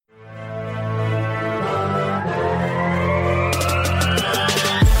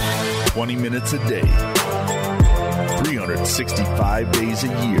20 minutes a day, 365 days a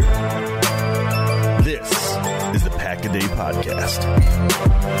year. This is the Pack a Day Podcast.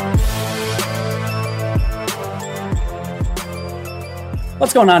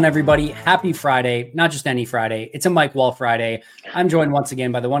 What's going on, everybody? Happy Friday. Not just any Friday. It's a Mike Wahle Friday. I'm joined once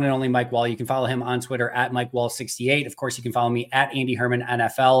again by the one and only Mike Wahle. You can follow him on Twitter at Mike Wahle68. Of course, you can follow me at Andy Herman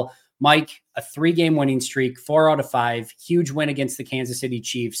NFL. Mike, a 3-game winning streak, 4 out of 5. Huge win against the Kansas City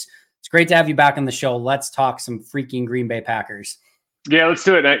Chiefs. It's great to have you back on the show. Let's talk some freaking Green Bay Packers. Yeah, let's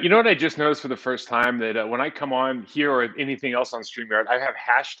do it. You know what I just noticed for the first time? That when I come on here or anything else on StreamYard, I have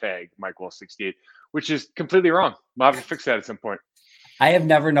hashtag Mike Wahle68, which is completely wrong. I'll have to fix that at some point. I have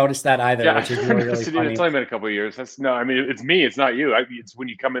never noticed that either, Yeah, which is really funny. It's only been a couple of years. It's me. It's not you. It's when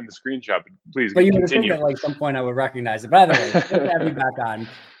you come in the screenshot. Please but you continue. would think at some point I would recognize it. But either way, good to have you back on.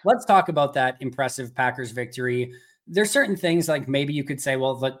 Let's talk about that impressive Packers victory. There's certain things like maybe you could say,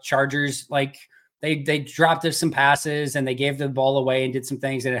 well, the Chargers, like they dropped us some passes and they gave the ball away and did some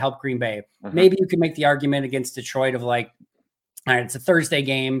things and it helped Green Bay. Mm-hmm. Maybe you could make the argument against Detroit of like, all right, it's a Thursday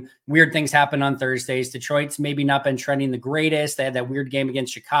game. Weird things happen on Thursdays. Detroit's maybe not been trending the greatest. They had that weird game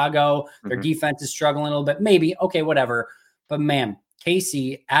against Chicago. Their defense is struggling a little bit. Maybe, okay, whatever. But man,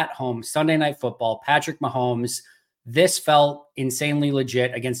 KC at home, Sunday Night Football, Patrick Mahomes, this felt insanely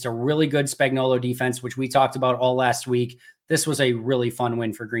legit against a really good Spagnuolo defense, which we talked about all last week. This was a really fun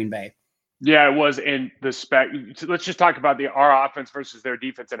win for Green Bay. Yeah, it was. And let's just talk about our offense versus their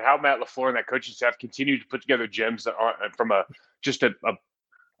defense and how Matt LaFleur and that coaching staff continue to put together gems that are from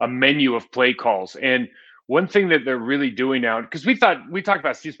a menu of play calls. And one thing that they're really doing now, because we talked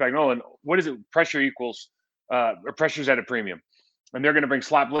about Steve Spagnuolo and what is it? Pressure equals or pressure's at a premium. And they're going to bring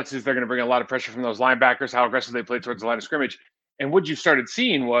slot blitzes. They're going to bring a lot of pressure from those linebackers, how aggressive they play towards the line of scrimmage. And what you started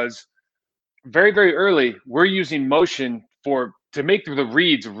seeing was very, very early, we're using motion to make the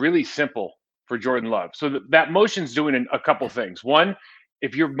reads really simple for Jordan Love. So that motion's doing a couple things. One,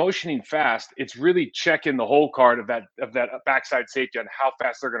 if you're motioning fast, it's really checking the whole card of that backside safety on how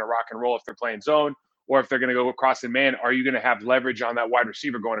fast they're going to rock and roll if they're playing zone or if they're going to go across in man. Are you going to have leverage on that wide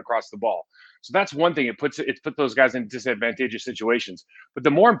receiver going across the ball? So that's one thing. It put those guys in disadvantageous situations. But the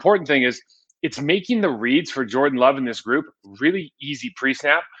more important thing is it's making the reads for Jordan Love in this group really easy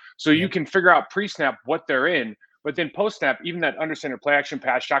pre-snap. So you can figure out pre-snap what they're in. But then post-snap, even that under center play action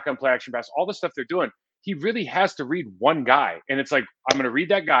pass, shotgun play action pass, all the stuff they're doing, he really has to read one guy. And it's like, I'm going to read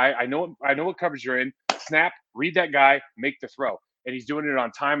that guy. I know what coverage you're in. Snap, read that guy, make the throw. And he's doing it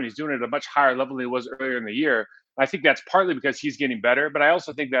on time, and he's doing it at a much higher level than he was earlier in the year. I think that's partly because he's getting better, but I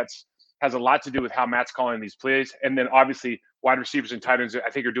also think has a lot to do with how Matt's calling these plays. And then obviously wide receivers and tight ends, I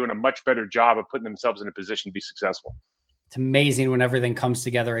think, are doing a much better job of putting themselves in a position to be successful. It's amazing when everything comes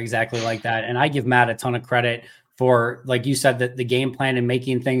together exactly like that. And I give Matt a ton of credit for, like you said, the game plan and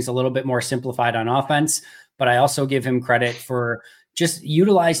making things a little bit more simplified on offense. But I also give him credit for just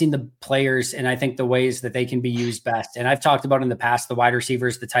utilizing the players and I think the ways that they can be used best. And I've talked about in the past, the wide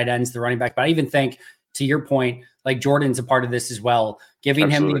receivers, the tight ends, the running back, but I even think, to your point, like Jordan's a part of this as well, giving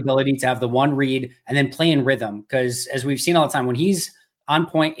him the ability to have the one read and then play in rhythm. Because as we've seen all the time, when he's on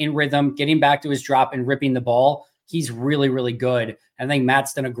point in rhythm, getting back to his drop and ripping the ball, he's really, really good. I think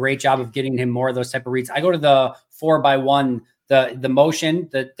Matt's done a great job of getting him more of those type of reads. I go to the 4x1, the motion,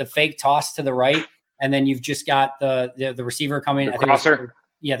 the fake toss to the right, and then you've just got the receiver coming. The crosser.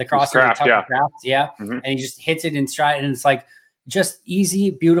 The crosser. And he just hits it in stride, and it's like just easy,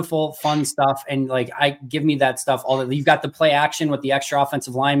 beautiful, fun stuff. And like, give me that stuff. You've got the play action with the extra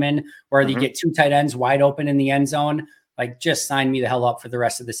offensive lineman where you get 2 tight ends wide open in the end zone. Like, just sign me the hell up for the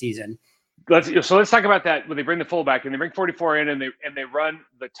rest of the season. Let's talk about that when they bring the fullback and they bring 44 in and they run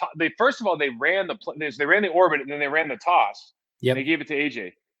the toss. First of all, they ran the orbit and then they ran the toss. Yep. They gave it to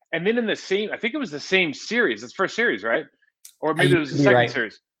AJ. And then in the same, I think it was the same series. It's first series, right? Or maybe it was the second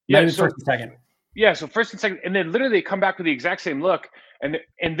series. Yeah, first and second. Yeah, so first and second, and then literally they come back with the exact same look. And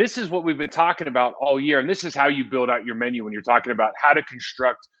this is what we've been talking about all year. And this is how you build out your menu when you're talking about how to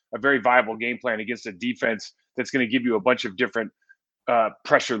construct a very viable game plan against a defense that's going to give you a bunch of different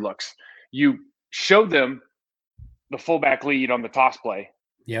pressure looks. You show them the fullback lead on the toss play.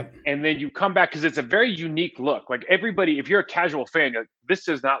 Yep. And then you come back because it's a very unique look. Like everybody, if you're a casual fan, you're like, this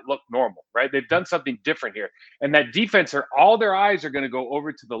does not look normal, right? They've done something different here. And that defense, all their eyes are going to go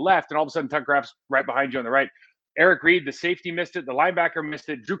over to the left. And all of a sudden, Tuck Raff's right behind you on the right. Eric Reed, the safety, missed it. The linebacker missed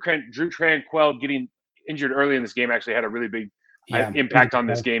it. Drew Tranquil getting injured early in this game actually had a really big impact on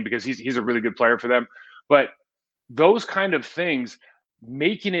this game because he's a really good player for them. But those kind of things,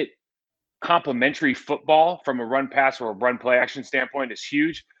 making it complementary football from a run pass or a run play action standpoint is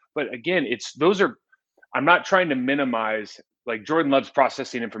huge. But again, I'm not trying to minimize like Jordan loves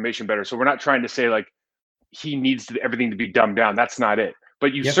processing information better. So we're not trying to say like he needs everything to be dumbed down. That's not it.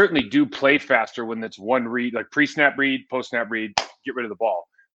 But you certainly do play faster when it's one read, like pre-snap read, post-snap read, get rid of the ball.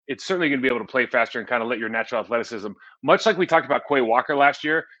 It's certainly going to be able to play faster and kind of let your natural athleticism, much like we talked about Quay Walker last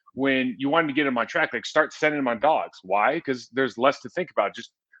year, when you wanted to get him on track, like start sending him on dogs. Why? Because there's less to think about.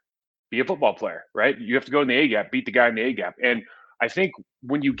 Just be a football player, right? You have to go in the A gap, beat the guy in the A gap. And I think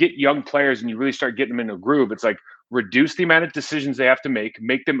when you get young players and you really start getting them in a groove, it's like reduce the amount of decisions they have to make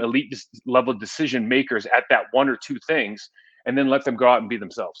them elite level decision makers at that one or two things, and then let them go out and be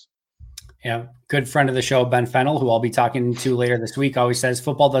themselves. Yeah. Good friend of the show, Ben Fennell, who I'll be talking to later this week, always says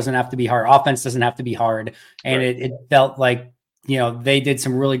football doesn't have to be hard. Offense doesn't have to be hard. And it felt like, they did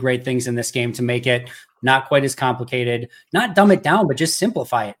some really great things in this game to make it not quite as complicated, not dumb it down, but just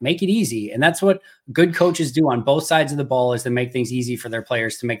simplify it, make it easy. And that's what good coaches do on both sides of the ball, is to make things easy for their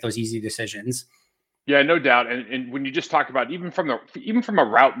players to make those easy decisions. Yeah, no doubt. And when you just talk about even from a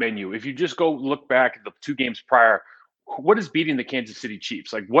route menu, if you just go look back at the two games prior, what is beating the Kansas City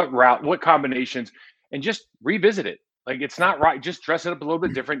Chiefs? Like what route, what combinations, and just revisit it. Like it's not right. Just dress it up a little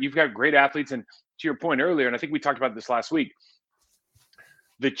bit different. You've got great athletes. And to your point earlier, and I think we talked about this last week,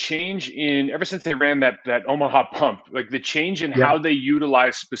 the change in ever since they ran that Omaha pump, like the change in how they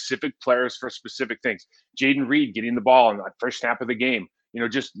utilize specific players for specific things. Jaden Reed getting the ball on the first snap of the game,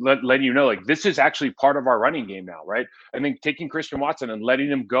 just letting you know, like this is actually part of our running game now, right? And then taking Christian Watson and letting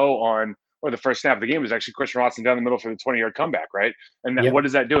him go on, or the first snap of the game was actually Christian Watson down the middle for the 20-yard comeback, right? And what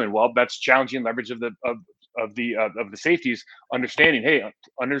is that doing? Well, that's challenging leverage of the safeties, understanding, hey,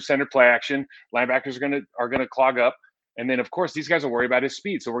 under center play action, linebackers are gonna clog up. And then, of course, these guys will worry about his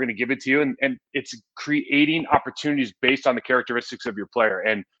speed. So we're going to give it to you. And it's creating opportunities based on the characteristics of your player.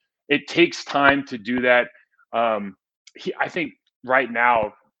 And it takes time to do that. I think right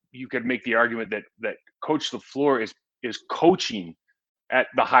now you could make the argument that Coach LaFleur is coaching at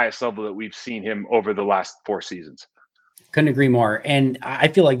the highest level that we've seen him over the last 4 seasons. Couldn't agree more. And I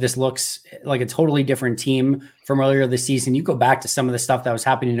feel like this looks like a totally different team from earlier this season. You go back to some of the stuff that was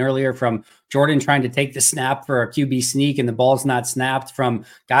happening earlier, from Jordan trying to take the snap for a QB sneak and the ball's not snapped, from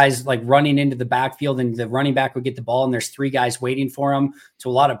guys like running into the backfield and the running back would get the ball and there's 3 guys waiting for him, to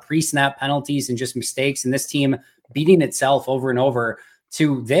a lot of pre-snap penalties and just mistakes. And this team beating itself over and over,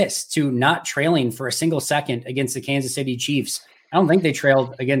 to not trailing for a single second against the Kansas City Chiefs. I don't think they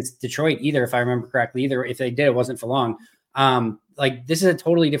trailed against Detroit either, if I remember correctly. Either if they did, it wasn't for long. Like this is a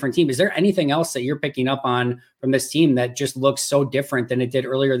totally different team. Is there anything else that you're picking up on from this team that just looks so different than it did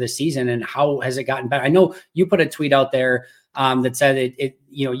earlier this season? And how has it gotten better? I know you put a tweet out there that said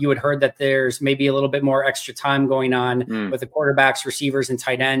you had heard that there's maybe a little bit more extra time going on with the quarterbacks, receivers, and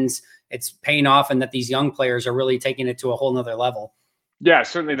tight ends. It's paying off, and that these young players are really taking it to a whole nother level. Yeah,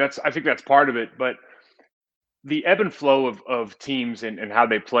 certainly. I think that's part of it, but the ebb and flow of teams and how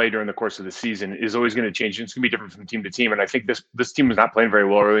they play during the course of the season is always going to change. It's going to be different from team to team. And I think this team was not playing very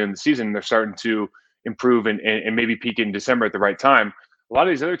well early in the season. They're starting to improve and maybe peak in December at the right time. A lot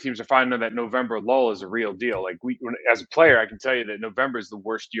of these other teams are finding that November lull is a real deal. Like as a player, I can tell you that November is the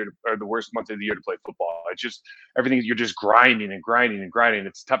worst month of the year to play football. It's just everything. You're just grinding and grinding and grinding.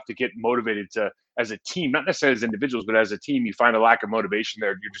 It's tough to get motivated as a team, not necessarily as individuals, but as a team, you find a lack of motivation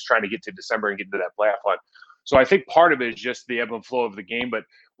there. You're just trying to get to December and get into that playoff hunt. So I think part of it is just the ebb and flow of the game. But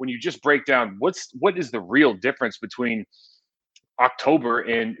when you just break down what is the real difference between October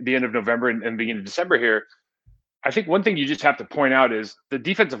and the end of November and the beginning of December here, I think one thing you just have to point out is the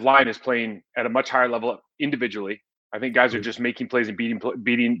defensive line is playing at a much higher level individually. I think guys are just making plays and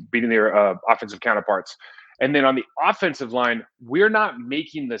beating their offensive counterparts. And then on the offensive line, we're not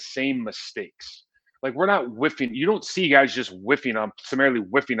making the same mistakes. Like we're not whiffing. You don't see guys just summarily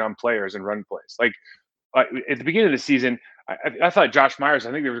whiffing on players and run plays. Like at the beginning of the season, I thought Josh Myers,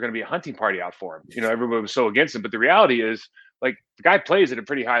 I think there was going to be a hunting party out for him. Everybody was so against him. But the reality is, like, the guy plays at a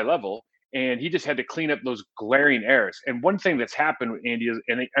pretty high level, and he just had to clean up those glaring errors. And one thing that's happened, Andy, is,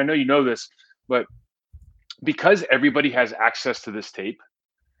 and I know you know this, but because everybody has access to this tape,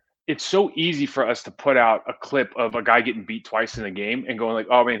 it's so easy for us to put out a clip of a guy getting beat twice in a game and going like,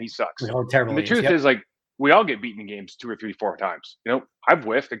 oh, man, he sucks. Oh, terrible. And the truth is, like, we all get beaten in games 2 or 3, 4 times. I've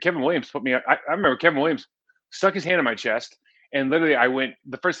whiffed. And Kevin Williams put me. I remember Kevin Williams stuck his hand in my chest, and literally I went.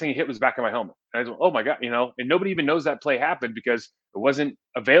 The first thing he hit was back of my helmet. And I was like, oh my god, And nobody even knows that play happened because it wasn't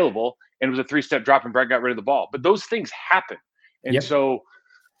available, and it was a 3-step drop, and Brett got rid of the ball. But those things happen, and so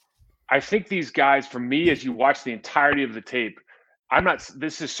I think these guys, for me, as you watch the entirety of the tape,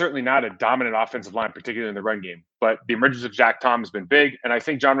 this is certainly not a dominant offensive line, particularly in the run game, but the emergence of Jack Tom has been big. And I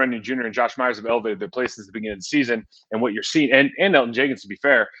think John Runyon Jr. and Josh Myers have elevated their place since the beginning of the season. And what you're seeing, and Elton Jenkins, to be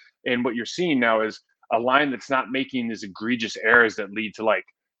fair, and what you're seeing now is a line that's not making these egregious errors that lead to 2nd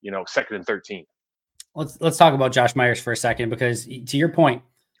and 13. Let's talk about Josh Myers for a second, because to your point,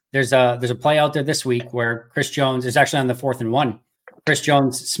 there's a play out there this week where Chris Jones is actually on the 4th and 1. Chris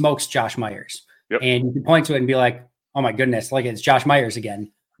Jones smokes Josh Myers. Yep. And you can point to it and be like, oh my goodness, like it's Josh Myers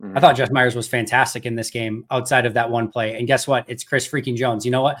again. I thought Josh Myers was fantastic in this game outside of that one play. And guess what? It's Chris freaking Jones.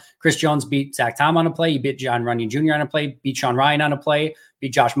 You know what? Chris Jones beat Zach Tom on a play. He beat John Runyon Jr. on a play, beat Sean Ryan on a play,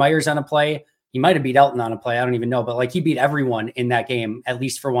 beat Josh Myers on a play. He might have beat Elton on a play. I don't even know, but like he beat everyone in that game, at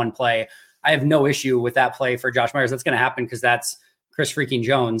least for one play. I have no issue with that play for Josh Myers. That's going to happen because that's Chris freaking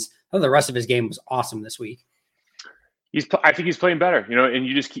Jones. I thought the rest of his game was awesome this week. I think he's playing better, and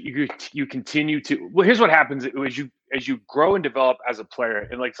you continue to. Well, here's what happens as you grow and develop as a player,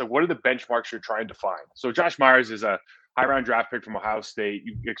 and so what are the benchmarks you're trying to find? So Josh Myers is a high round draft pick from Ohio State.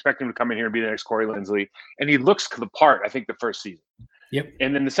 You expect him to come in here and be the next Corey Linsley, and he looks the part. I think the first season. Yep.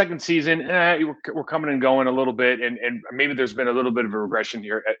 And then the second season, we're coming and going a little bit, and maybe there's been a little bit of a regression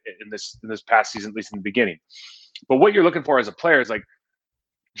here in this past season, at least in the beginning. But what you're looking for as a player is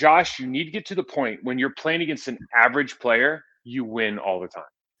Josh, you need to get to the point when you're playing against an average player, you win all the time.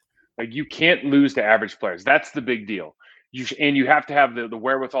 You can't lose to average players. That's the big deal. You have to have the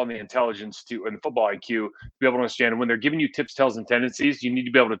wherewithal and the intelligence and the football IQ to be able to understand when they're giving you tips, tells, and tendencies. You need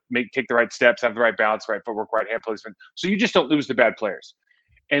to be able to take the right steps, have the right balance, right footwork, right hand placement, so you just don't lose to bad players.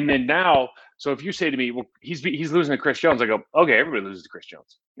 And then now, so if you say to me, well, he's losing to Chris Jones, I go, okay, everybody loses to Chris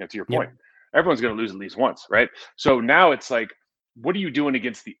Jones. To your point, everyone's going to lose at least once, right? So now it's what are you doing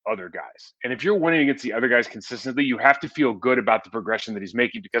against the other guys? And if you're winning against the other guys consistently, you have to feel good about the progression that he's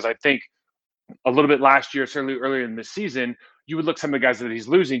making, because I think a little bit last year, certainly earlier in this season, you would look some of the guys that he's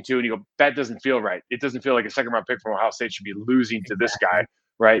losing to and you go, that doesn't feel right. It doesn't feel like a second round pick from Ohio State should be losing to this guy,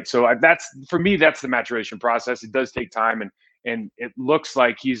 right? So for me, that's the maturation process. It does take time, and it looks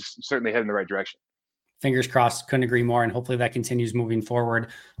like he's certainly heading in the right direction. Fingers crossed. Couldn't agree more. And hopefully that continues moving forward.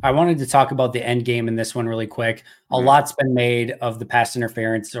 I wanted to talk about the end game in this one really quick. A lot's been made of the pass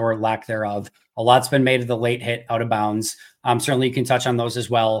interference or lack thereof. A lot's been made of the late hit out of bounds. Certainly you can touch on those as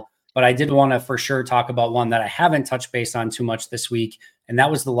well. But I did want to for sure talk about one that I haven't touched base on too much this week. And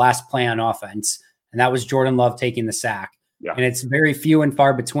that was the last play on offense. And that was Jordan Love taking the sack. Yeah. And it's very few and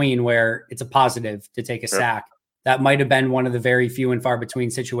far between where it's a positive to take a sack. That might have been one of the very few and far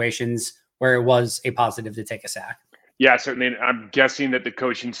between situations where it was a positive to take a sack. Yeah, certainly. And I'm guessing that the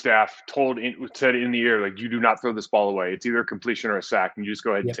coaching staff said in the ear, you do not throw this ball away. It's either a completion or a sack, and you just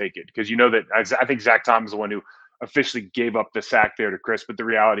go ahead and take it. Because that I think Zach Tom is the one who officially gave up the sack there to Chris. But the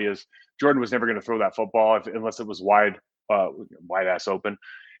reality is Jordan was never going to throw that football unless it was wide ass open.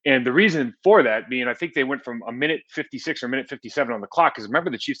 And the reason for that being, I think they went from a minute 56 or minute 57 on the clock, because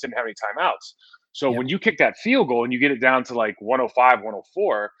remember the Chiefs didn't have any timeouts. So when you kick that field goal and you get it down to 105,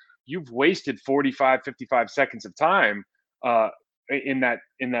 104, you've wasted 45, 55 seconds of time in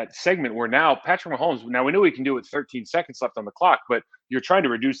that segment where now Patrick Mahomes, now we know he can do it with 13 seconds left on the clock, but you're trying to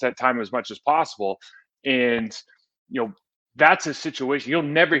reduce that time as much as possible. And, that's a situation you'll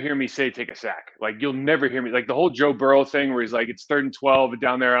never hear me say take a sack. You'll never hear me, the whole Joe Burrow thing where he's it's 3rd and 12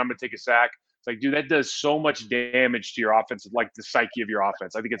 down there, I'm going to take a sack. It's dude, that does so much damage to your offense, the psyche of your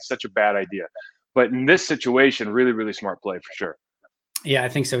offense. I think it's such a bad idea. But in this situation, really, really smart play for sure. Yeah, I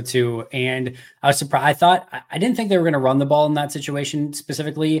think so too. And I was surprised. I didn't think they were going to run the ball in that situation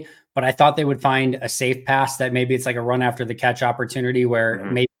specifically, but I thought they would find a safe pass that maybe it's like a run after the catch opportunity where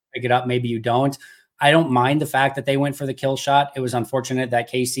maybe you pick it up, maybe you don't. I don't mind the fact that they went for the kill shot. It was unfortunate that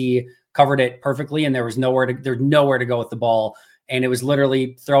Casey covered it perfectly and there was nowhere to go with the ball. And it was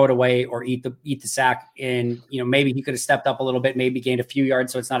literally throw it away or eat the sack. And, maybe he could have stepped up a little bit, maybe gained a few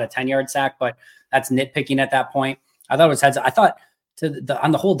yards. So it's not a 10-yard sack, but that's nitpicking at that point. I thought it was heads up. I thought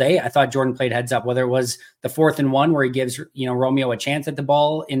on the whole day, I thought Jordan played heads up, whether it was the 4th and 1 where he gives, Romeo a chance at the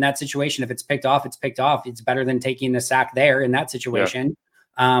ball in that situation. If it's picked off, it's picked off. It's better than taking the sack there in that situation.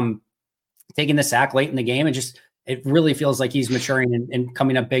 Yeah. Taking the sack late in the game, it really feels like he's maturing and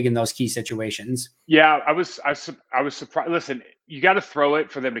coming up big in those key situations. Yeah, I was surprised. Listen, you got to throw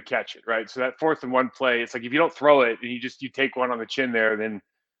it for them to catch it, right? So that 4th and 1 play, it's if you don't throw it and you take one on the chin there, then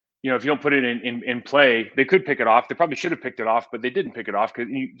if you don't put it in play, they could pick it off. They probably should have picked it off, but they didn't pick it off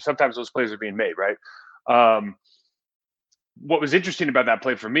because sometimes those plays are being made, right? What was interesting about that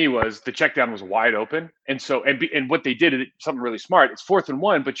play for me was the check down was wide open. And so, and what they did, something really smart. It's 4th and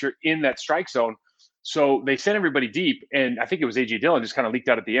 1, but you're in that strike zone. So they sent everybody deep. And I think it was A.J. Dillon just kind of leaked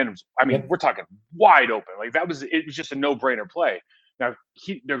out at the end. We're talking wide open. It was just a no brainer play. Now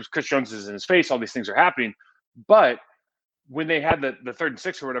there was Chris Jones is in his face. All these things are happening. But when they had the 3rd and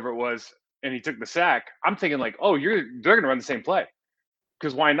 6 or whatever it was, and he took the sack, I'm thinking they're going to run the same play.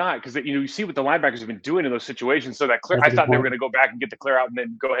 because why not? Because you see what the linebackers have been doing in those situations. So that clear, I thought they were going to go back and get the clear out and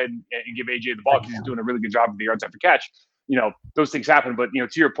then go ahead and give AJ the ball because he's doing a really good job of the yards after catch. Those things happen. But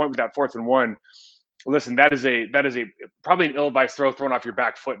to your point with that 4th and 1, listen, that is a probably an ill-advised throw thrown off your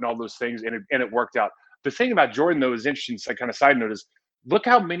back foot and all those things, and it worked out. The thing about Jordan though is interesting. Kind of side note is, look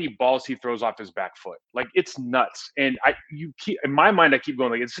how many balls he throws off his back foot. Like, it's nuts. And in my mind, I keep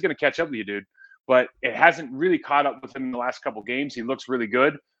going like, it's going to catch up with you, dude. But it hasn't really caught up with him in the last couple games. He looks really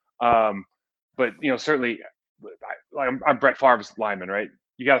good. But certainly, I'm Brett Favre's lineman, right?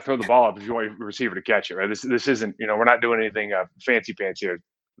 You got to throw the ball up if you want your receiver to catch it, right? This isn't, we're not doing anything fancy pants here.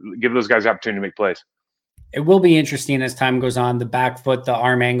 Give those guys the opportunity to make plays. It will be interesting as time goes on, the back foot, the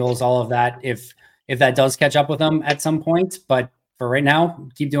arm angles, all of that, if that does catch up with him at some point. But for right now,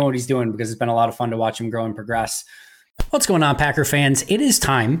 keep doing what he's doing because it's been a lot of fun to watch him grow and progress. What's going on, Packer fans? It is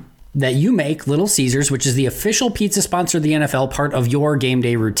time that you make Little Caesars, which is the official pizza sponsor of the NFL, part of your game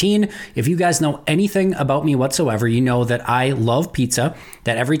day routine. If you guys know anything about me whatsoever, you know that I love pizza,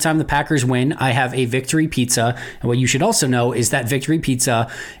 that every time the Packers win, I have a victory pizza. And what you should also know is that victory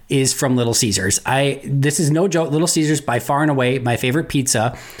pizza is from Little Caesars. This is no joke. Little Caesars, by far and away, my favorite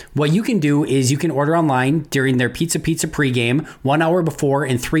pizza. What you can do is you can order online during their Pizza pregame, 1 hour before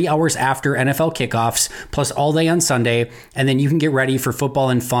and 3 hours after NFL kickoffs, plus all day on Sunday. And then you can get ready for football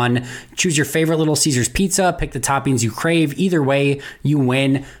and fun. Choose your favorite Little Caesars pizza, pick the toppings you crave. Either way, you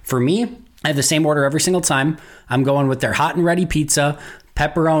win. For me, I have the same order every single time. I'm going with their hot and ready pizza,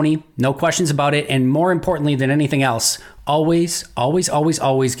 pepperoni, no questions about it. And more importantly than anything else, always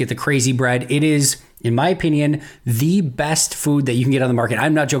get the crazy bread. It is, in my opinion, the best food that you can get on the market.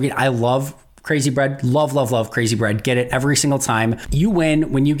 I'm not joking. I love crazy bread. Love crazy bread. Get it every single time. You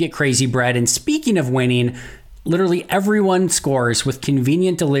win when you get crazy bread. And speaking of winning, literally everyone scores with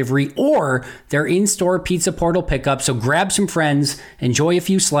convenient delivery or their in-store pizza portal pickup. So grab some friends, enjoy a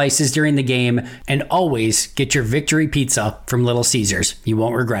few slices during the game, and always get your victory pizza from Little Caesars. You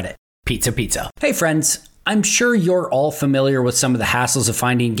won't regret it. Pizza. Hey friends, I'm sure you're all familiar with some of the hassles of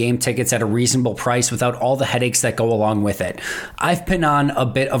finding game tickets at a reasonable price without all the headaches that go along with it. I've been on a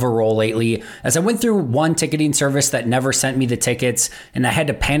bit of a roll lately as I went through one ticketing service that never sent me the tickets and I had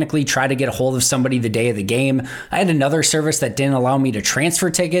to panically try to get a hold of somebody the day of the game. I had another service that didn't allow me to transfer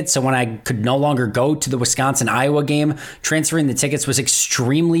tickets, so when I could no longer go to the Wisconsin-Iowa game, transferring the tickets was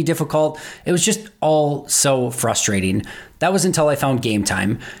extremely difficult. It was just all so frustrating. That was until I found Game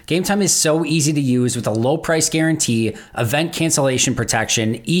Time. Game Time is so easy to use with a low price guarantee, event cancellation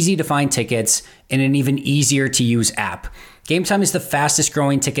protection, easy to find tickets, and an even easier to use app. Game Time is the fastest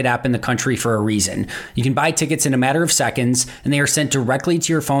growing ticket app in the country for a reason. You can buy tickets in a matter of seconds, and they are sent directly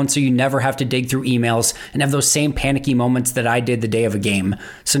to your phone so you never have to dig through emails and have those same panicky moments that I did the day of a game.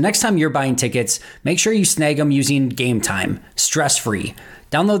 So next time you're buying tickets, make sure you snag them using Game Time, stress-free.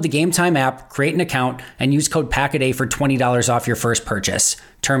 Download the Game Time app, create an account, and use code PACKADAY for $20 off your first purchase.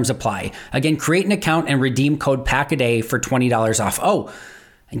 Terms apply. Again, create an account and redeem code PACKADAY for $20 off. Oh,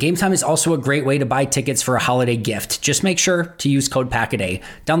 and Game Time is also a great way to buy tickets for a holiday gift. Just make sure to use code PACKADAY.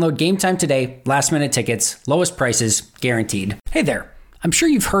 Download Game Time today. Last minute tickets, lowest prices, guaranteed. Hey there. I'm sure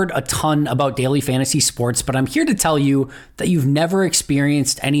you've heard a ton about daily fantasy sports, but I'm here to tell you that you've never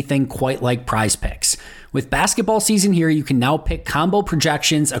experienced anything quite like Prize Picks. With basketball season here, you can now pick combo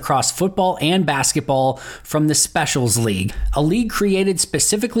projections across football and basketball from the Specials League, a league created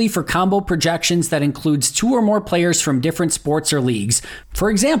specifically for combo projections that includes 2 or more players from different sports or leagues.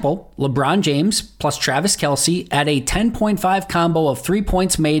 For example, LeBron James plus Travis Kelce at a 10.5 combo of 3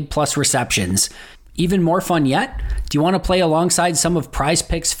 points made plus receptions. Even more fun yet? Do you want to play alongside some of Prize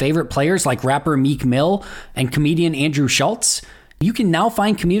Picks' favorite players like rapper Meek Mill and comedian Andrew Schultz? You can now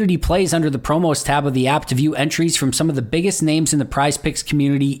find community plays under the promos tab of the app to view entries from some of the biggest names in the Prize Picks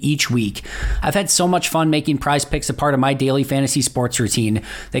community each week. I've had so much fun making Prize Picks a part of my daily fantasy sports routine.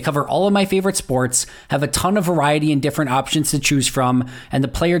 They cover all of my favorite sports, have a ton of variety and different options to choose from, and the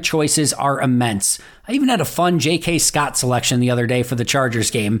player choices are immense. I even had a fun J.K. Scott selection the other day for the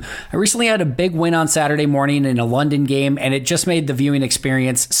Chargers game. I recently had a big win on Saturday morning in a London game, and it just made the viewing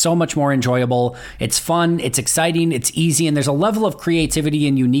experience so much more enjoyable. It's fun, it's exciting, it's easy, and there's a level of creativity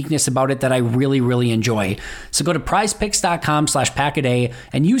and uniqueness about it that I really enjoy. So go to prizepicks.com/packaday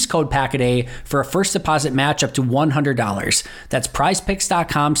and use code packaday for a first deposit match up to $100. That's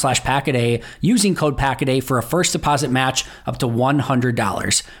prizepicks.com/packaday using code packaday for a first deposit match up to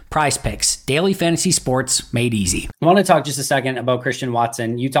 $100. Prize Picks, daily fantasy sports made easy. I want to talk just a second about Christian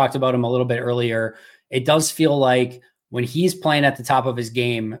Watson. You talked about him a little bit earlier. It does feel like when he's playing at the top of his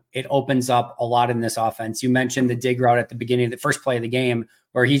game, it opens up a lot in this offense. You mentioned the dig route at the beginning of the first play of the game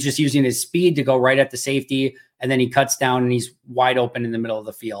where he's just using his speed to go right at the safety, and then he cuts down and he's wide open in the middle of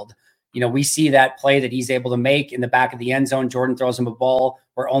the field. We see that play that he's able to make in the back of the end zone. Jordan throws him a ball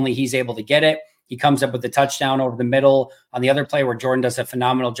where only he's able to get it. He comes up with the touchdown over the middle on the other play where Jordan does a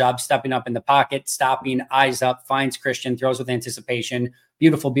phenomenal job stepping up in the pocket, stopping, eyes up, finds Christian, throws with anticipation.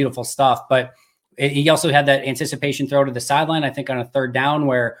 Beautiful, beautiful stuff. But he also had that anticipation throw to the sideline, I think on a third down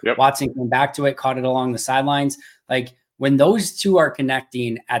where Watson came back to it, caught it along the sidelines. Like when those two are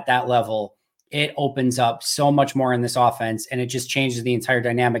connecting at that level, it opens up so much more in this offense, and it just changes the entire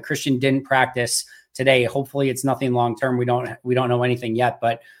dynamic. Christian didn't practice today. Hopefully it's nothing long-term. We don't know anything yet,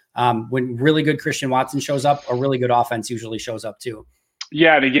 but when really good Christian Watson shows up, a really good offense usually shows up too.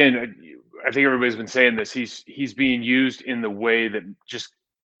 Yeah. And again, I think everybody's been saying this. He's being used in the way that just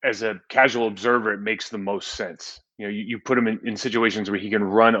as a casual observer, it makes the most sense. You put him in situations where he can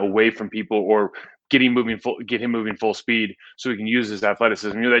run away from people or get him moving full speed so he can use his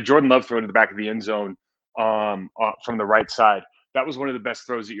athleticism. That Jordan Love throw to the back of the end zone from the right side. That was one of the best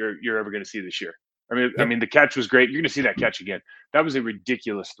throws that you're ever going to see this year. I mean, the catch was great. You're going to see that catch again. That was a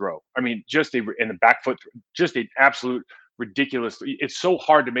ridiculous throw. I mean, just in the back foot, just an absolute ridiculous. It's so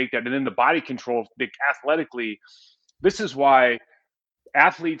hard to make that. And then the body control, athletically, this is why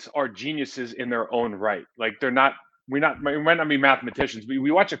athletes are geniuses in their own right. Like we might not be mathematicians, but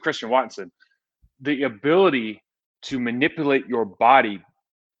we watch a Christian Watson, the ability to manipulate your body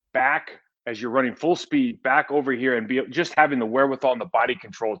back as you're running full speed back over here and be just having the wherewithal and the body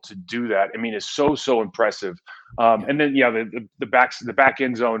control to do that. I mean, it's so impressive. And then, the back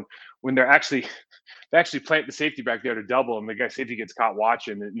end zone, when they actually plant the safety back there to double him, the guy safety gets caught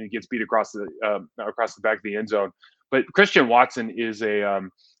watching and he gets beat across the back of the end zone. But Christian Watson is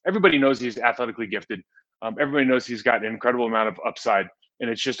everybody knows he's athletically gifted. Everybody knows he's got an incredible amount of upside, and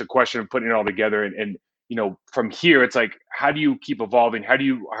it's just a question of putting it all together. And from here, it's like, how do you keep evolving? How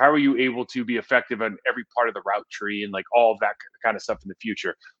are you able to be effective on every part of the route tree and like all of that kind of stuff in the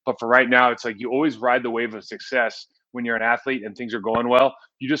future? But for right now, it's like you always ride the wave of success when you're an athlete and things are going well.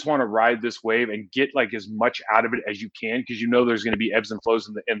 You just want to ride this wave and get like as much out of it as you can, because there's going to be ebbs and flows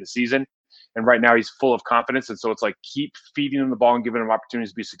in the season. And right now he's full of confidence. And so it's like, keep feeding him the ball and giving him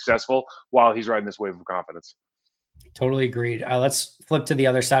opportunities to be successful while he's riding this wave of confidence. Totally agreed. Let's flip to the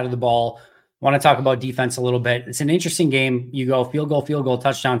other side of the ball. Want to talk about defense a little bit. It's an interesting game. You go field goal,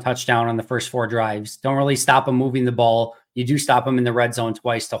 touchdown on the first 4 drives. Don't really stop them moving the ball. You do stop them in the red zone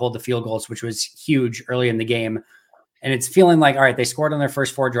twice to hold the field goals, which was huge early in the game. And it's feeling like, all right, they scored on their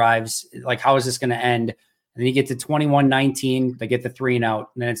first 4 drives. Like, how is this going to end? And then you get to 21-19, they get the 3 and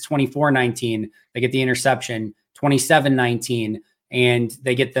out. And then it's 24-19, they get the interception, 27-19, and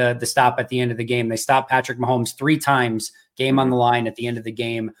they get the stop at the end of the game. They stop Patrick Mahomes 3 times, game on the line at the end of the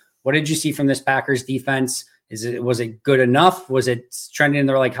game. What did you see from this Packers defense? Was it good enough? Was it trending in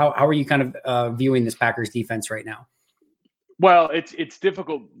there? Like, how are you kind of viewing this Packers defense right now? Well, it's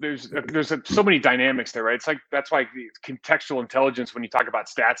difficult. There's so many dynamics there, right? It's like, that's why contextual intelligence, when you talk about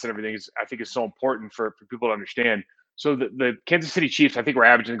stats and everything, I think is so important for people to understand. So the Kansas City Chiefs, I think, we're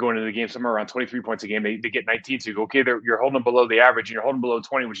averaging going into the game somewhere around 23 points a game. They get 19, so you go, okay, you're holding below the average, and you're holding below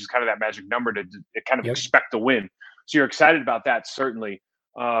 20, which is kind of that magic number to kind of expect to win. So you're excited about that, certainly.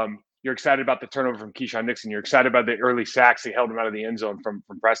 You're excited about the turnover from Keyshawn Nixon. You're excited about the early sacks. They held him out of the end zone from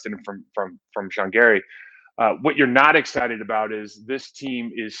Preston and from Sean Gary. What you're not excited about is this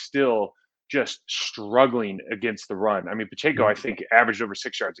team is still just struggling against the run. I mean, Pacheco, I think, averaged over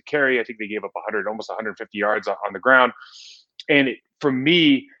 6 yards a carry. I think they gave up almost 150 yards on the ground. And for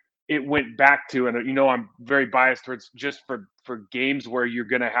me, it went back to, and I'm very biased towards just for games where you're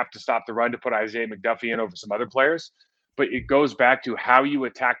going to have to stop the run to put Isaiah McDuffie in over some other players. But it goes back to how you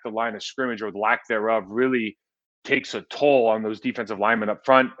attack the line of scrimmage, or the lack thereof, really takes a toll on those defensive linemen up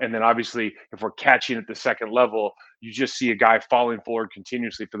front. And then obviously, if we're catching at the second level, you just see a guy falling forward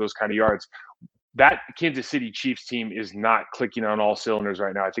continuously for those kind of yards. That Kansas City Chiefs team is not clicking on all cylinders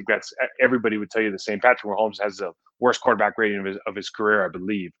right now. I think that's, everybody would tell you the same. Patrick Mahomes has the worst quarterback rating of his career, I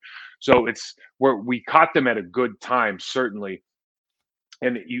believe. So it's where we caught them at a good time, certainly.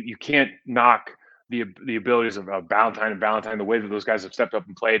 And you can't knock the abilities of Valentine, the way that those guys have stepped up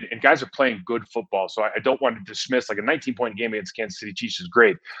and played. And guys are playing good football. So I don't want to dismiss, like, a 19-point game against Kansas City Chiefs is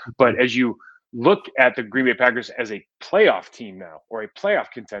great. But as you look at the Green Bay Packers as a playoff team now, or a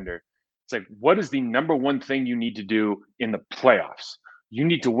playoff contender, it's like, what is the number one thing you need to do in the playoffs? You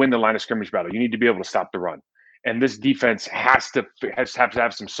need to win the line of scrimmage battle. You need to be able to stop the run. And this defense has to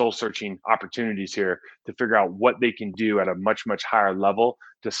have some soul-searching opportunities here to figure out what they can do at a much, much higher level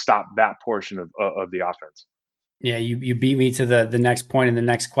to stop that portion of the offense. Yeah, you beat me to the next point, and the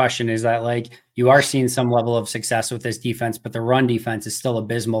next question is that, like, you are seeing some level of success with this defense, but the run defense is still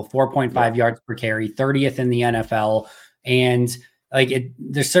abysmal. 4.5 yards per carry, 30th in the NFL. And like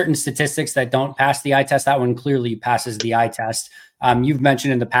there's certain statistics that don't pass the eye test. That one clearly passes the eye test. You've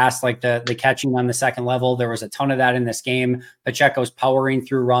mentioned in the past, like the catching on the second level. There was a ton of that in this game. Pacheco's powering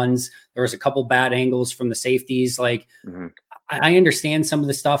through runs. There was a couple bad angles from the safeties. Like, I understand some of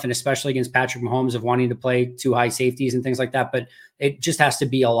the stuff, and especially against Patrick Mahomes, of wanting to play two high safeties and things like that. But it just has to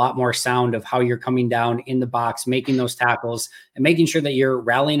be a lot more sound of how you're coming down in the box, making those tackles, and making sure that you're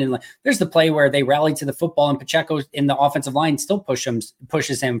rallying. And there's the play where they rally to the football, and Pacheco in the offensive line still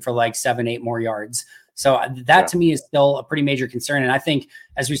pushes him for like 7-8 more yards. So that to me is still a pretty major concern. And I think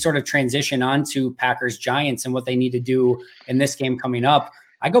as we sort of transition on to Packers Giants and what they need to do in this game coming up,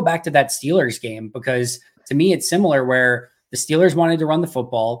 I go back to that Steelers game, because to me it's similar, where the Steelers wanted to run the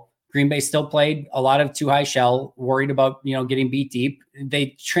football. Green Bay still played a lot of too high shell, worried about, getting beat deep.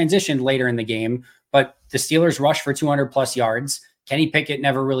 They transitioned later in the game, but the Steelers rushed for 200 plus yards. Kenny Pickett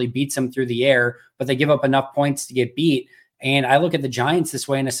never really beats them through the air, but they give up enough points to get beat. And I look at the Giants this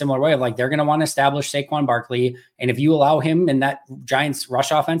way, in a similar way, of like, they're going to want to establish Saquon Barkley. And if you allow him and that Giants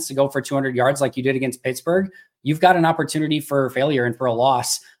rush offense to go for 200 yards like you did against Pittsburgh, you've got an opportunity for failure and for a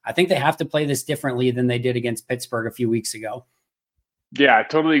loss. I think they have to play this differently than they did against Pittsburgh a few weeks ago. Yeah, I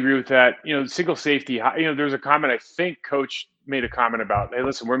totally agree with that. Single safety, there's a comment, I think Coach made a comment about, hey,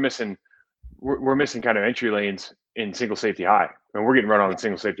 listen, we're missing kind of entry lanes in single safety high. And we're getting run on in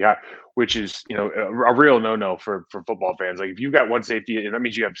single safety high, which is, a real no-no for football fans. Like, if you've got one safety, that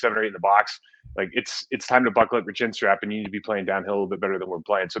means you have 7 or 8 in the box. Like, it's time to buckle up your chin strap, and you need to be playing downhill a little bit better than we're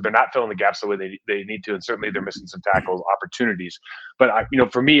playing. So they're not filling the gaps the way they need to, and certainly they're missing some tackle opportunities. But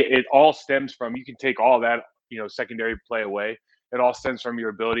for me, it all stems from, you can take all that, secondary play away. It all stems from your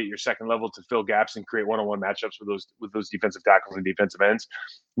ability at your second level to fill gaps and create one-on-one matchups with those defensive tackles and defensive ends.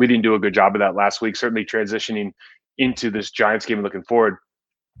 We didn't do a good job of that last week. Certainly transitioning into this Giants game and looking forward,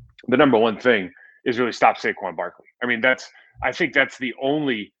 the number one thing is really stop Saquon Barkley. I mean, I think that's the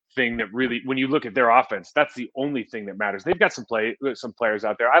only thing that really, when you look at their offense, that's the only thing that matters. They've got some players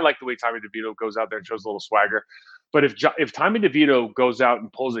out there. I like the way Tommy DeVito goes out there and shows a little swagger. But if Tommy DeVito goes out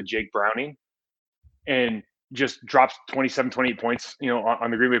and pulls a Jake Browning and just drops 27, 28 points,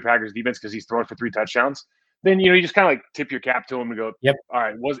 on the Green Bay Packers defense because he's throwing for 3 touchdowns, then, you just kind of like tip your cap to him and go, yep, all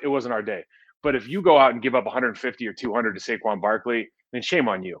right, it wasn't our day. But if you go out and give up 150 or 200 to Saquon Barkley, then shame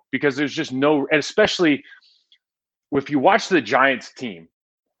on you, because there's just no, and especially if you watch the Giants team,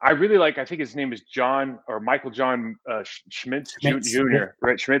 I think his name is Michael John Schmitz Jr.,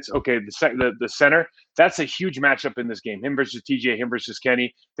 right? Schmitz. Okay. The center, that's a huge matchup in this game. Him versus TJ, him versus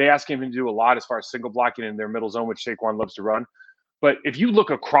Kenny. They ask him to do a lot as far as single blocking in their middle zone, which Saquon loves to run. But if you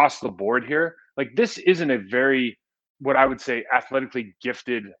look across the board here, like, this isn't a very, what I would say, athletically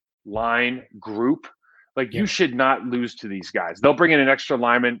gifted line group. Like, you should not lose to these guys. They'll bring in an extra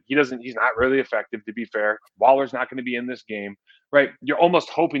lineman. He's not really effective, to be fair. Waller's not going to be in this game, right? You're almost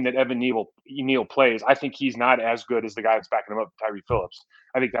hoping that Evan Neal plays. I think he's not as good as the guy that's backing him up, Tyree Phillips.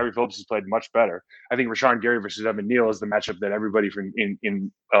 I think Tyree Phillips has played much better. I think Rashawn Gary versus Evan Neal is the matchup that everybody from in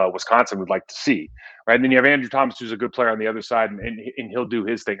Wisconsin would like to see, right? And then you have Andrew Thomas, who's a good player on the other side, and he'll do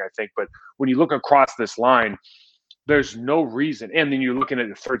his thing, I think. But when you look across this line, there's no reason. And then you're looking at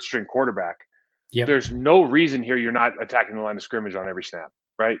the third string quarterback. Yep. There's no reason here you're not attacking the line of scrimmage on every snap,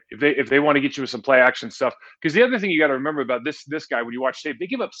 right? If they want to get you with some play action stuff, because the other thing you got to remember about this guy, when you watch tape, they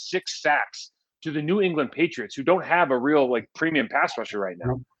give up 6 sacks to the New England Patriots, who don't have a real premium pass rusher right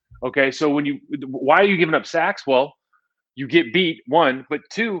now. Okay, so why are you giving up sacks? Well, you get beat, 1, but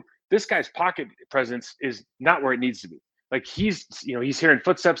 2, this guy's pocket presence is not where it needs to be. Like, he's hearing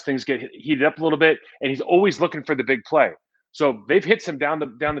footsteps, things get heated up a little bit, and he's always looking for the big play. So they've hit some down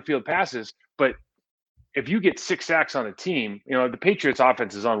the field passes, but if you get 6 sacks on a team, the Patriots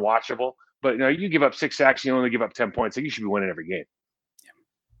offense is unwatchable, but you give up 6 sacks, you only give up 10 points. Like, you should be winning every game.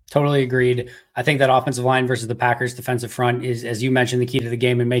 Totally agreed. I think that offensive line versus the Packers defensive front is, as you mentioned, the key to the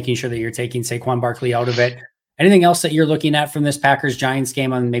game, and making sure that you're taking Saquon Barkley out of it. Anything else that you're looking at from this Packers-Giants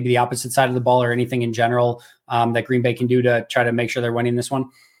game on maybe the opposite side of the ball, or anything in general that Green Bay can do to try to make sure they're winning this one?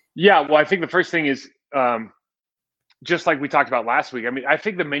 Yeah, well, I think the first thing is just like we talked about last week. I mean, I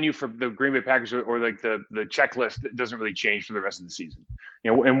think the menu for the Green Bay Packers, or like the checklist, doesn't really change for the rest of the season.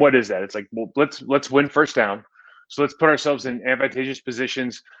 And what is that? It's like, well, let's win first down. So let's put ourselves in advantageous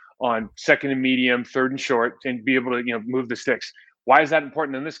positions on second and medium, third and short, and be able to move the sticks. Why is that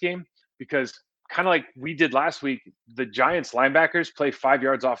important in this game? Because kind of like we did last week, the Giants linebackers play 5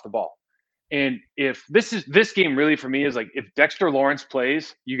 yards off the ball. And if this game really for me is like, if Dexter Lawrence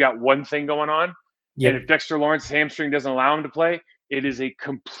plays, you got one thing going on. Yep. And if Dexter Lawrence's hamstring doesn't allow him to play, it is a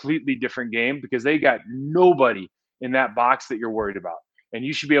completely different game because they got nobody in that box that you're worried about. And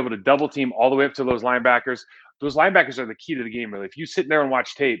you should be able to double team all the way up to those linebackers. Those linebackers are the key to the game, really. If you sit there and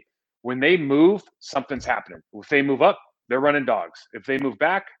watch tape, when they move, something's happening. If they move up, they're running dogs. If they move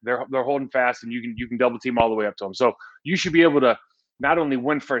back, they're holding fast, and you can double team all the way up to them. So you should be able to not only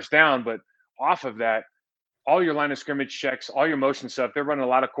win first down, but off of that, all your line of scrimmage checks, all your motion stuff, they're running a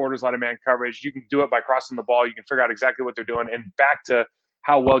lot of quarters, a lot of man coverage. You can do it by crossing the ball. You can figure out exactly what they're doing. And back to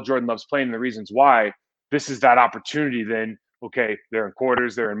how well Jordan Love's playing and the reasons why, this is that opportunity then. Okay, they're in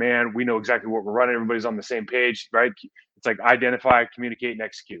quarters, they're in man. We know exactly what we're running. Everybody's on the same page, right? It's like identify, communicate, and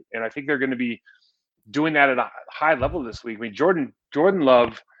execute. And I think they're going to be doing that at a high level this week. I mean, Jordan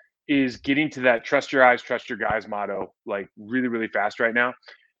Love is getting to that trust your eyes, trust your guys motto like really, really fast right now.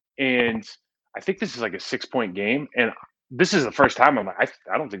 And I think this is like a 6-point game. And this is the first time I'm like,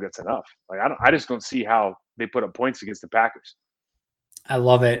 I don't think that's enough. Like, I just don't see how they put up points against the Packers. I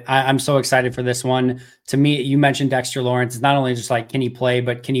love it. I'm so excited for this one. To me, you mentioned Dexter Lawrence. It's not only just like, can he play,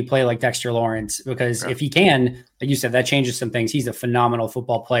 but can he play like Dexter Lawrence? Because if he can, like you said, that changes some things. He's a phenomenal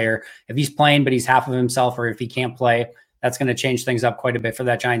football player. If he's playing, but he's half of himself, or if he can't play, that's going to change things up quite a bit for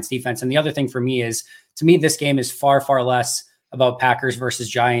that Giants defense. And the other thing for me is, to me, this game is far, far less about Packers versus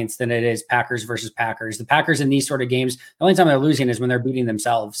Giants than it is Packers versus Packers. The Packers in these sort of games, the only time they're losing is when they're beating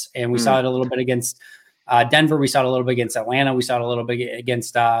themselves. And we saw it a little bit against Denver. We saw it a little bit against Atlanta. We saw it a little bit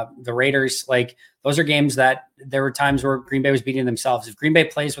against the Raiders. Like, those are games that there were times where Green Bay was beating themselves. If Green Bay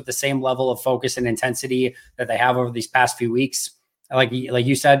plays with the same level of focus and intensity that they have over these past few weeks, like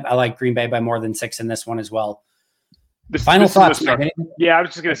you said, I like Green Bay by more than 6 in this one as well. Final thoughts. Yeah, I was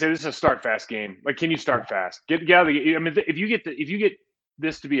just gonna say, this is a start fast game. Like, can you start fast? Get out of the. I mean, if you get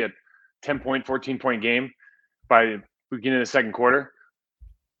this to be a 10-point, 14-point game by the beginning of the second quarter,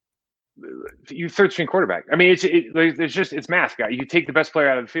 you third string quarterback. I mean, it's math, guy. You take the best player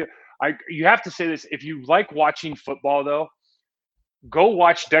out of the field. You have to say this. If you like watching football, though, go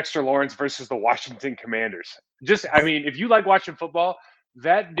watch Dexter Lawrence versus the Washington Commanders. I mean, if you like watching football,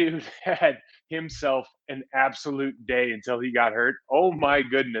 that dude had himself an absolute day until he got hurt. Oh my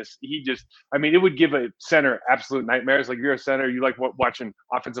goodness. It would give a center absolute nightmares. Like, if you're a center, you like watching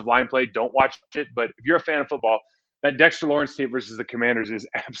offensive line play, don't watch it. But if you're a fan of football, that Dexter Lawrence tape versus the Commanders is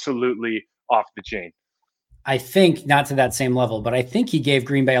absolutely off the chain. I think not to that same level, but I think he gave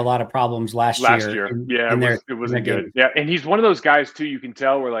Green Bay a lot of problems last year. It wasn't good. Yeah. And he's one of those guys too, you can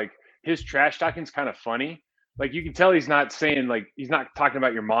tell, where like his trash talking is kind of funny. Like, you can tell he's not saying, like, he's not talking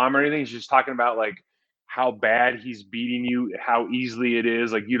about your mom or anything. He's just talking about like how bad he's beating you, how easily it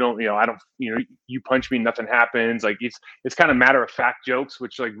is. Like, you punch me, nothing happens. Like, it's kind of matter of fact jokes,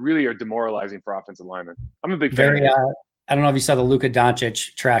 which like really are demoralizing for offensive linemen. I'm a big fan. I don't know if you saw the Luka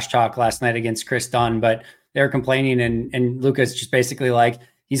Doncic trash talk last night against Chris Dunn, but they're complaining, and Luka's just basically like,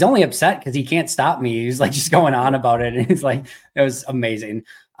 he's only upset because he can't stop me. He's like just going on about it. And he's like, it was amazing.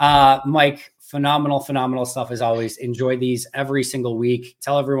 Mike, phenomenal stuff as always. Enjoy these every single week.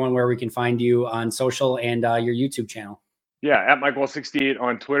 Tell everyone where we can find you on social and your YouTube channel. Yeah, at Mike Wahle 68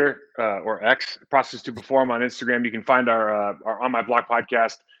 on Twitter or X. Process to Perform on Instagram. You can find our On My Block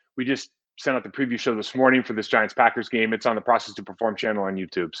podcast. We just sent out the preview show this morning for this Giants-Packers game. It's on the Process to Perform channel on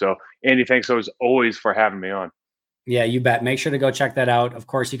YouTube. So, Andy, thanks as always for having me on. Yeah, you bet. Make sure to go check that out. Of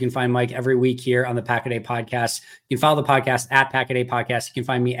course, you can find Mike every week here on the Pack a Day podcast. You can follow the podcast at Pack a Day podcast. You can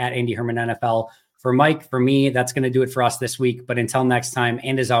find me at Andy Herman NFL. For Mike, for me, that's going to do it for us this week. But until next time,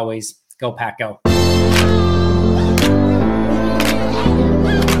 and as always, go Pack, go.